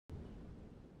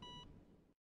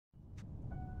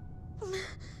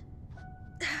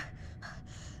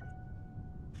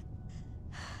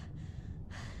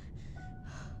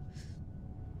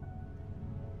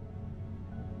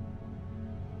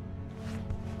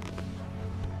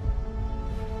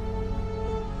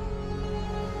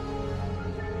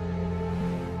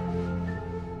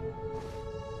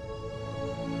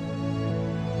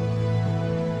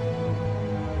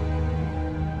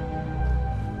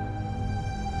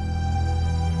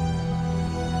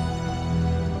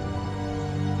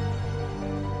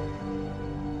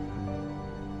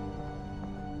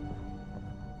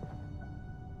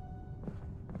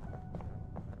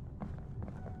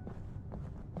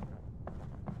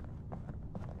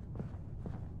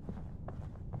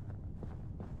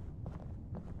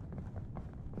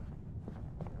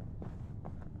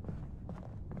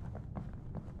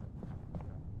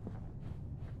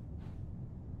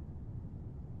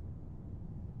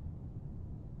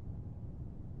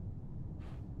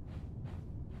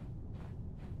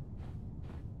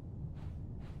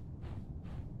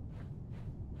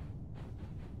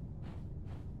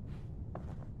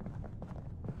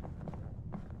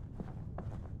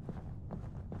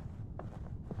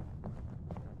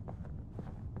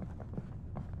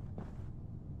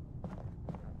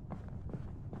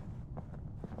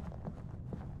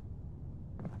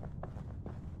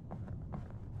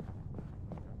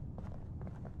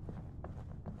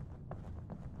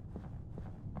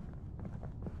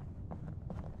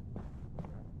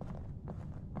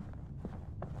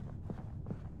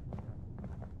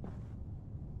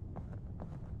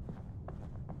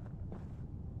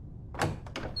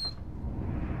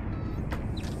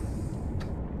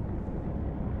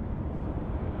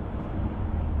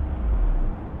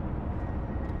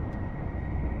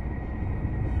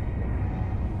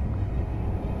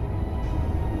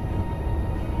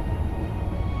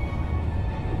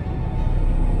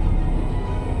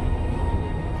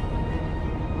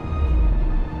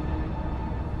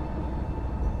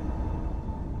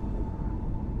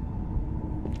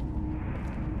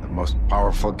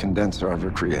powerful condenser ever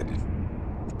created.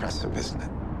 Impressive, isn't it?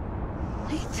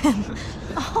 Nathan.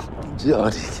 Oh.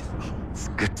 Jodie, it's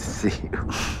good to see you.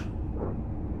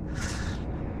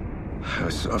 I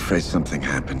was so afraid something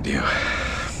happened to you.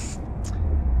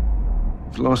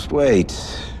 You've lost weight.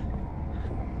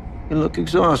 You look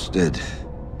exhausted.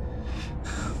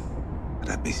 But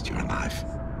at least you're alive.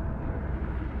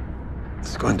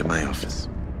 Let's go into my office.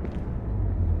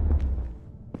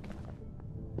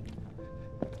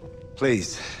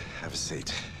 Please, have a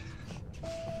seat.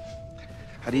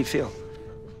 How do you feel?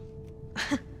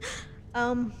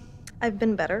 I've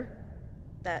been better.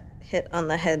 That hit on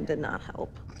the head did not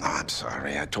help. No, I'm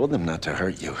sorry. I told them not to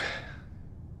hurt you.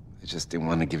 I just didn't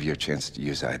want to give you a chance to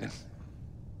use Aiden.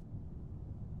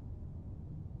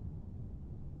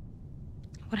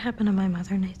 What happened to my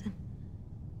mother, Nathan?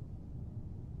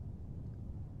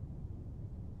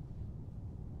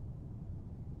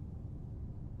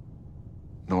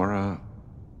 Nora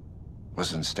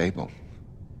wasn't stable.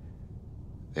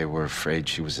 They were afraid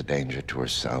she was a danger to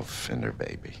herself and her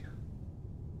baby.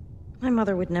 My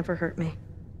mother would never hurt me.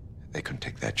 They couldn't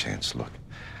take that chance. Look,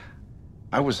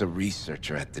 I was a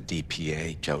researcher at the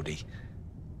DPA, Jodie.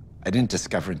 I didn't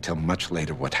discover until much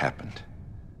later what happened.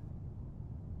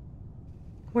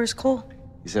 Where's Cole?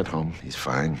 He's at home. He's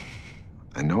fine.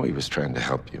 I know he was trying to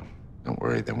help you. Don't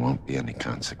worry, there won't be any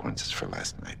consequences for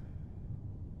last night.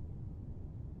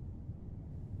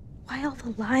 Why all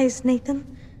the lies,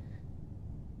 Nathan?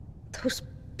 Those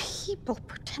people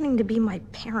pretending to be my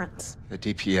parents. The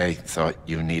DPA thought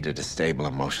you needed a stable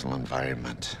emotional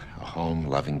environment. A home,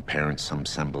 loving parents, some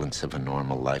semblance of a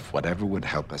normal life. Whatever would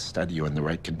help us study you in the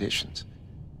right conditions.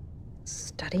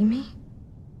 Study me?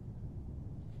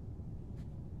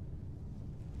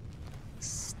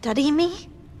 Study me?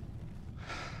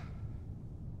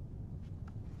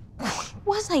 What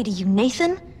was I to you,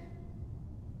 Nathan?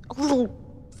 A little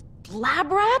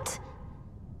lab rat?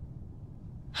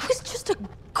 I was just a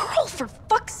girl, for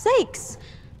fuck's sakes.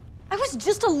 I was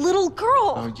just a little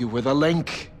girl. Oh, you were the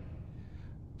link.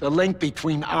 The link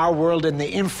between our world and the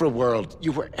infra-world.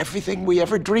 You were everything we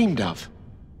ever dreamed of.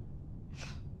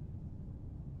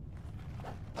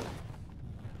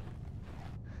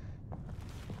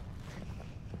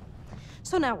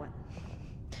 So now what?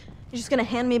 You're just gonna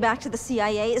hand me back to the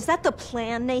CIA? Is that the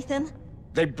plan, Nathan?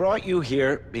 They brought you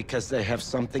here because they have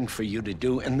something for you to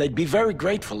do, and they'd be very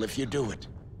grateful if you do it.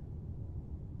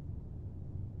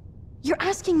 You're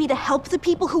asking me to help the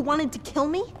people who wanted to kill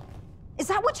me? Is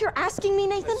that what you're asking me,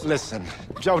 Nathan? Listen,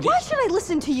 Jodie... Why should I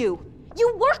listen to you?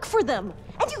 You work for them,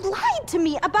 and you lied to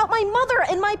me about my mother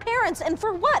and my parents, and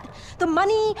for what? The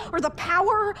money, or the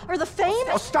power, or the fame?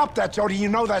 Oh, stop that, Jodie. You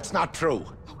know that's not true.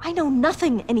 I know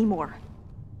nothing anymore.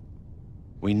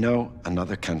 We know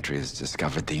another country has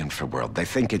discovered the infraworld. They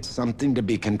think it's something to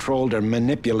be controlled or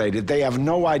manipulated. They have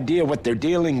no idea what they're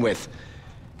dealing with.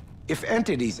 If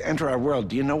entities enter our world,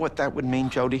 do you know what that would mean,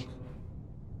 Jodie?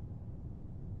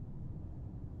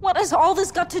 What has all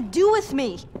this got to do with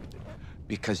me?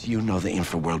 Because you know the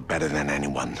infraworld better than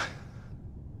anyone.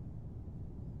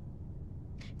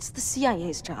 It's the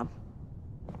CIA's job.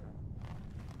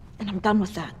 And I'm done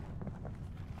with that.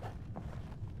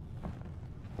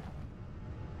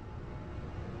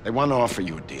 They want to offer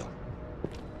you a deal.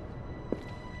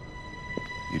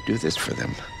 You do this for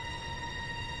them,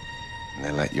 and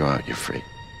they let you out, you're free.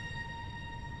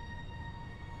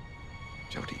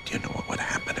 Jodie, do you know what would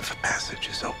happen if a passage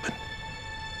is open?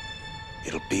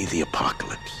 It'll be the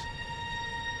apocalypse.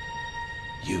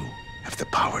 You have the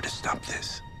power to stop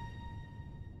this.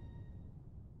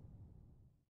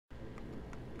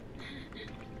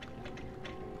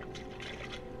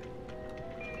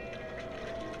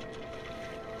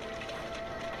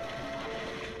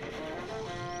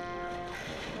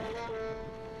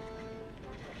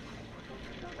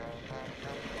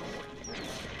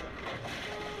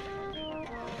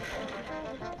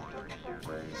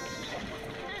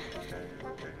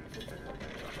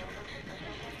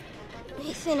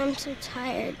 Nathan, I'm so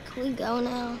tired. Can we go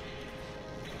now?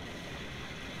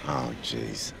 Oh,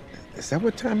 jeez. Is that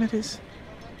what time it is?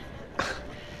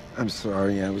 I'm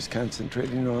sorry, I was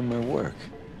concentrating on my work.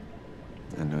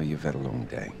 I know you've had a long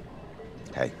day.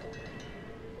 Hey,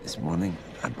 this morning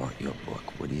I bought you a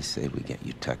book. What do you say we get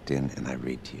you tucked in and I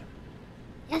read to you?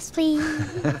 Yes, please.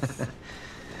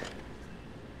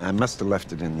 I must have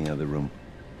left it in the other room.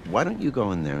 Why don't you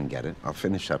go in there and get it? I'll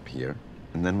finish up here,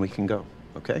 and then we can go,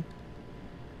 okay?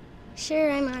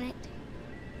 Sure, I'm on it.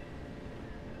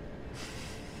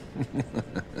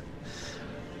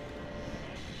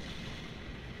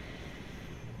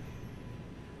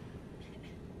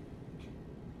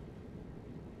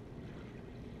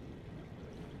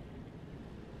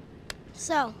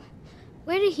 So,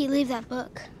 where did he leave that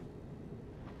book?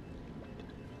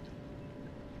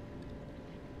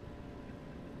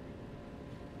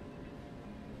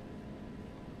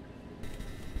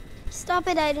 Stop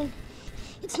it, Aiden.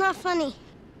 It's not funny.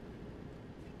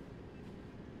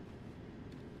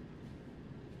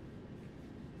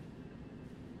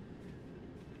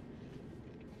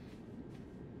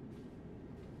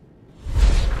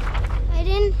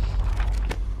 Aiden?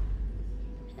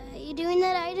 You doing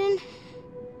that, Aiden?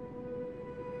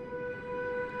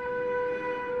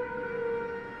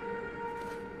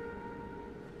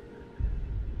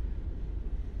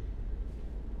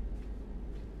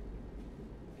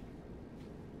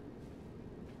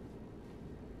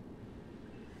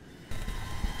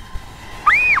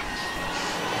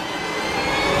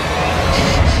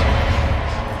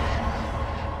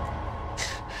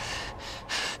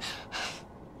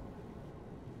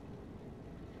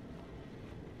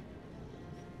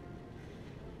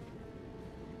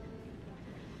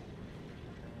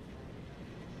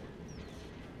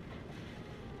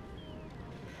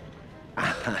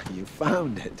 You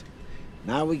found it.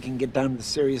 Now we can get down to the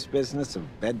serious business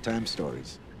of bedtime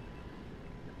stories.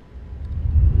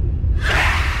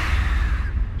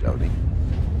 Jodie?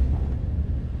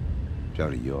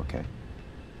 Jodie, you okay?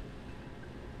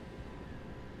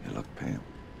 You look pale.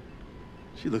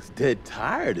 She looks dead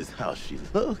tired is how she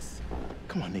looks.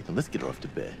 Come on, Nathan, let's get her off to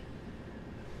bed.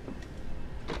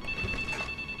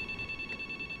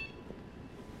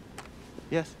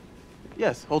 Yes?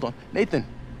 Yes, hold on. Nathan,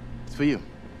 it's for you.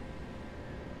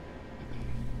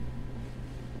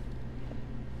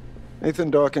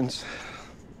 Nathan Dawkins.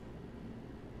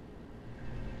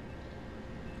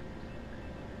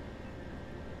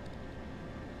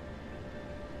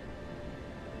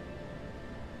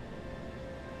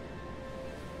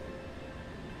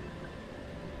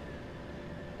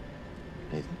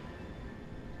 Nathan?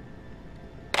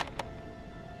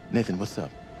 Nathan, what's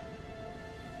up?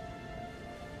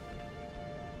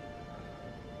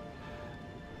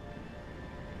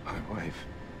 My wife.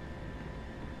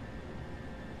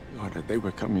 Daughter, they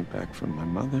were coming back from my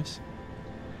mother's.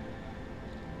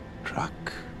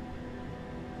 Truck.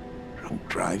 Drunk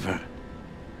driver.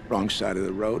 Wrong side of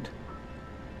the road.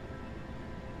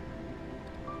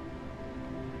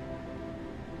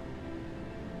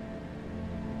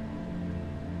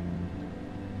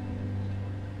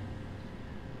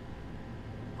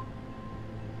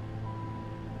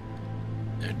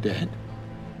 They're dead.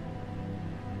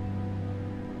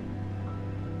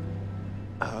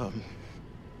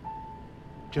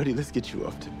 Jodie, let's get you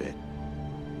off to bed.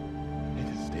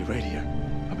 Nathan, stay right here.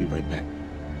 I'll be right back.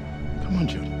 Come on,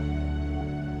 Jodie.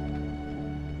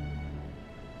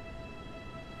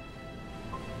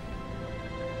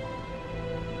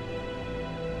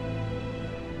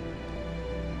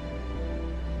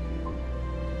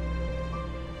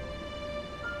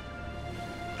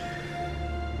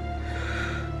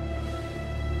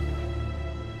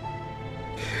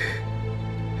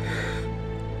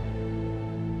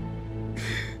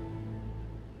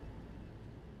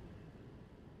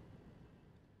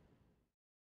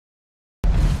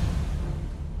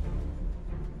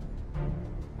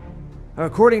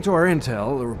 According to our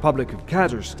intel, the Republic of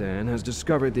Kazakhstan has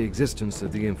discovered the existence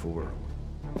of the Infraworld.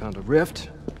 Found a rift,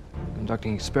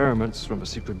 conducting experiments from a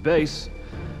secret base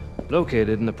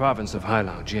located in the province of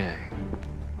Heilongjiang.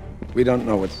 We don't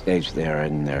know what stage they are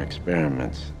in their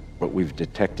experiments, but we've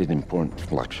detected important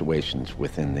fluctuations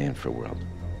within the infraworld.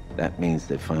 That means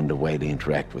they've found a way to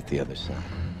interact with the other side.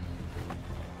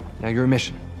 Now your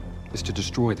mission is to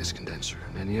destroy this condenser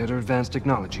and any other advanced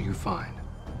technology you find.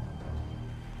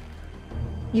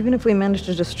 Even if we manage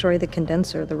to destroy the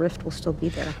condenser, the rift will still be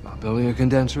there. Now, building a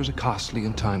condenser is a costly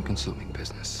and time-consuming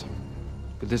business.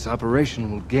 But this operation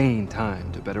will gain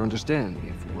time to better understand the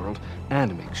Infraworld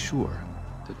and make sure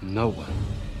that no one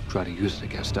will try to use it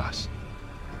against us.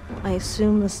 I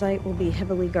assume the site will be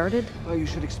heavily guarded? Well, you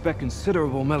should expect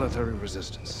considerable military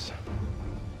resistance.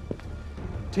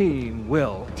 Team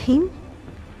will. Team?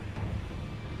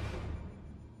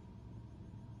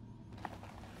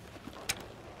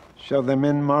 Show them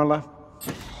in, Marla.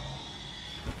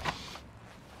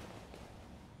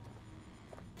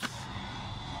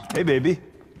 Hey, baby.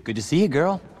 Good to see you,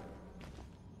 girl.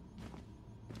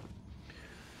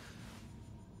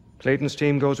 Clayton's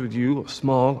team goes with you, a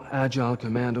small, agile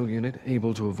commando unit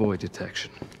able to avoid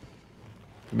detection.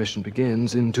 The mission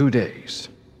begins in 2 days.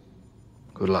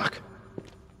 Good luck.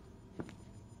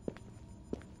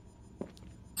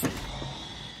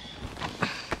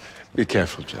 Be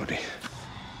careful, Jodie.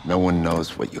 No one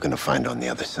knows what you're gonna find on the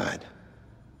other side.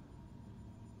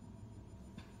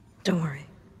 Don't worry.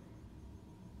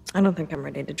 I don't think I'm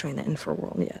ready to join the info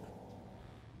world yet.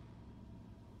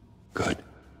 Good.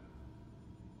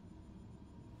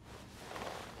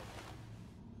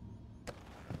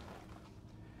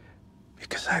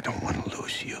 Because I don't want to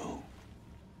lose you.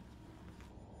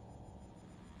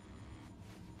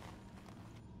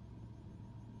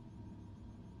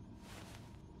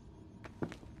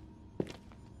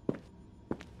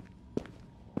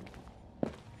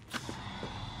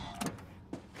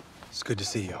 It's good to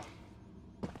see you.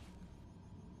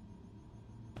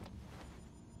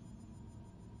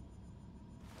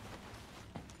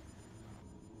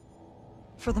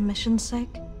 For the mission's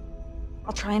sake,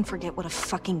 I'll try and forget what a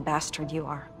fucking bastard you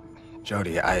are.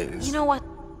 Jodie, You know what?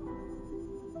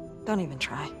 Don't even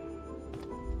try.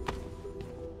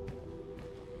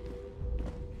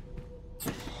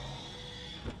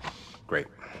 Great.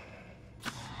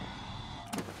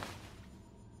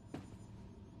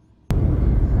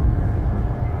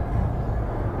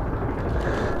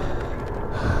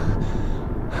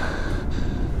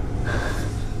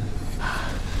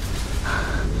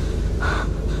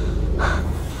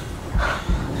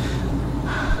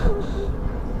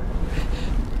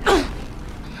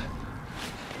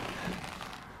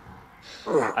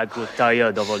 I grew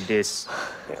tired of all this.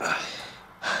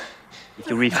 If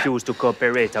you refuse to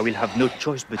cooperate, I will have no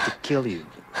choice but to kill you.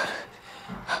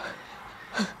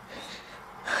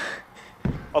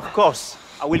 Of course,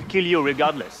 I will kill you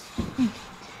regardless.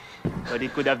 But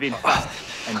it could have been fast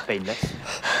and painless.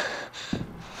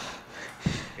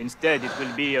 Instead, it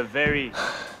will be a very,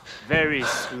 very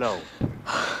slow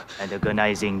and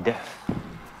agonizing death.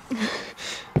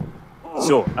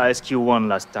 So, I ask you one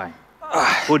last time.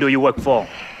 Who do you work for?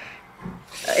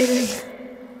 Aiden.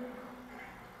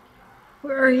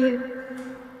 Where are you?